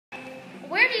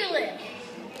Where do you live?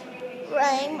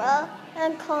 Rainbow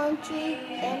and country,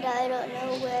 and I don't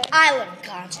know where. I live in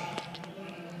country.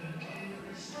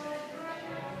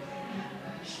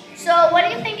 So, what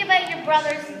do you think about your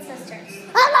brothers and sisters?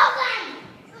 I love them!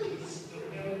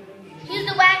 Who's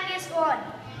the wackiest one?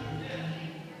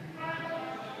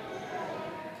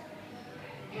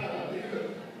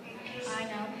 I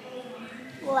know.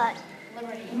 What?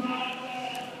 Liberty.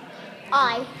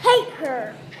 I hate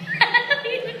her.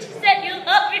 You just said you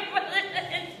love your brothers.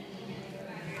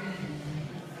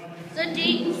 So, who do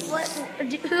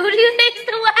you think's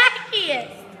the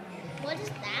wackiest? What does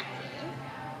that mean?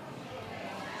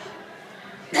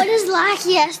 What does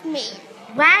luckiest mean?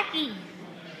 Wacky.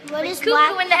 What is cuckoo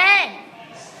wacky? in the head?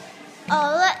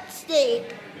 Oh, let's see.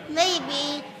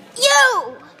 Maybe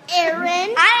you,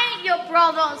 Aaron. I ain't your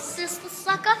brother or sister,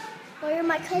 sucker. Or you're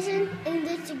my cousin, and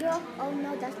this a girl. Oh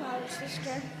no, that's not our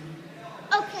sister.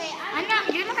 Okay,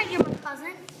 You're not your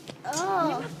cousin. Oh.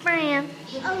 You're my friend.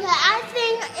 Okay, I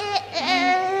think it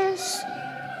is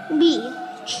me.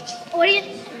 What do you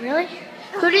really?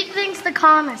 Who do you think's the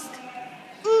calmest?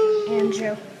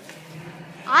 Andrew.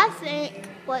 I think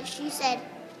what she said,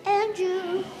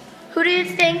 Andrew. Who do you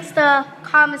think's the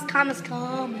calmest?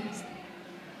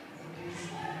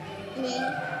 Me.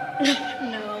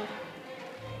 No.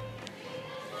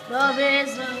 Love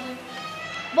is love.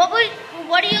 What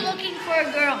are you looking for a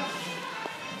girl?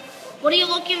 What are you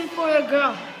looking for a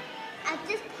girl? At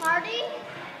this party?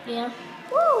 Yeah.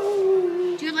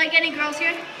 Woo. Do you like any girls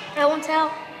here? I won't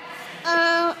tell.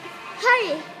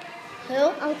 Hey. Who?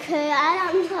 Okay,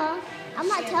 I don't know. I'm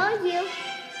not telling you.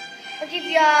 I'll give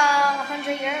you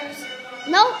 100 euros.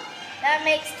 Nope. That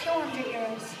makes 200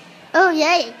 euros. Oh,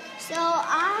 yay. So,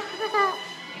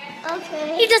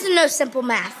 okay. He doesn't know simple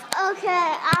math. Okay,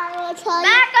 I will tell you.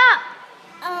 Back up!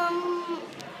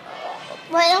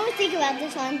 Wait, let me think about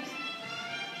this one.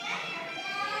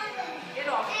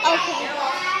 Okay.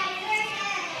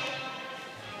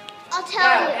 I'll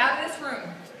tell you. Out of this room.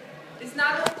 It's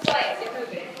not a place. Get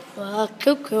moving.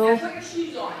 Cuckoo. Put your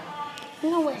shoes on.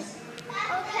 No way.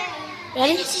 Okay.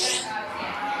 Ready?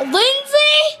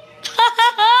 Lindsay!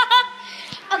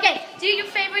 Okay, do your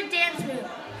favorite dance move.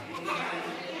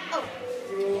 Oh.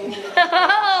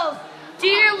 Do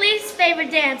your least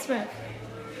favorite dance move.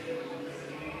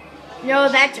 No,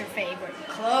 that's your favorite.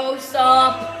 Close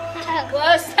up.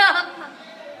 Close up.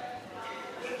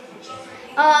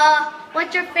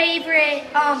 What's your favorite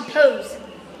pose?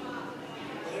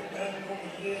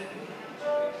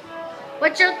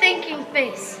 What's your thinking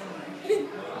face?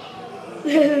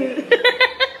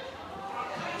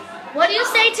 What do you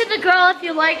say to the girl if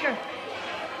you like her?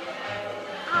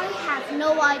 I have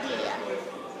no idea.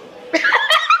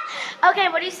 Okay,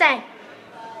 what do you say?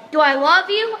 Do I love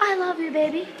you? I love you,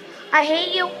 baby. I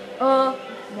hate you.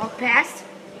 Walk past.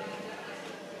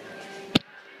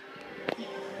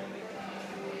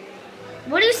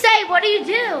 What do you say? What do you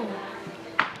do?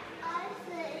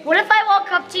 What if I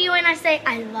walk up to you and I say,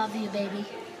 I love you, baby?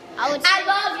 I would say, I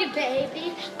love you,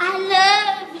 baby. I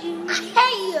love you. I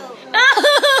hate you.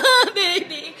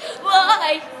 Baby,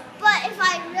 why? But if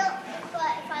I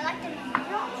liked him as a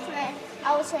girlfriend, I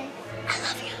would say, I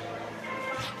love you.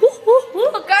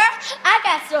 Girl, I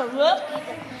got some love.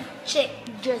 Chick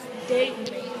just dating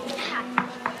me.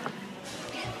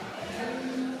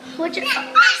 What's your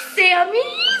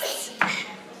Sammy's?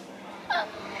 Come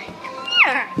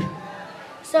here.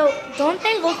 So, don't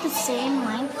they look the same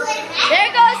length?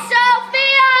 There goes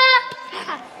Sophia!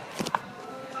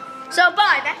 So,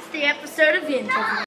 bye. That's the episode of the interview.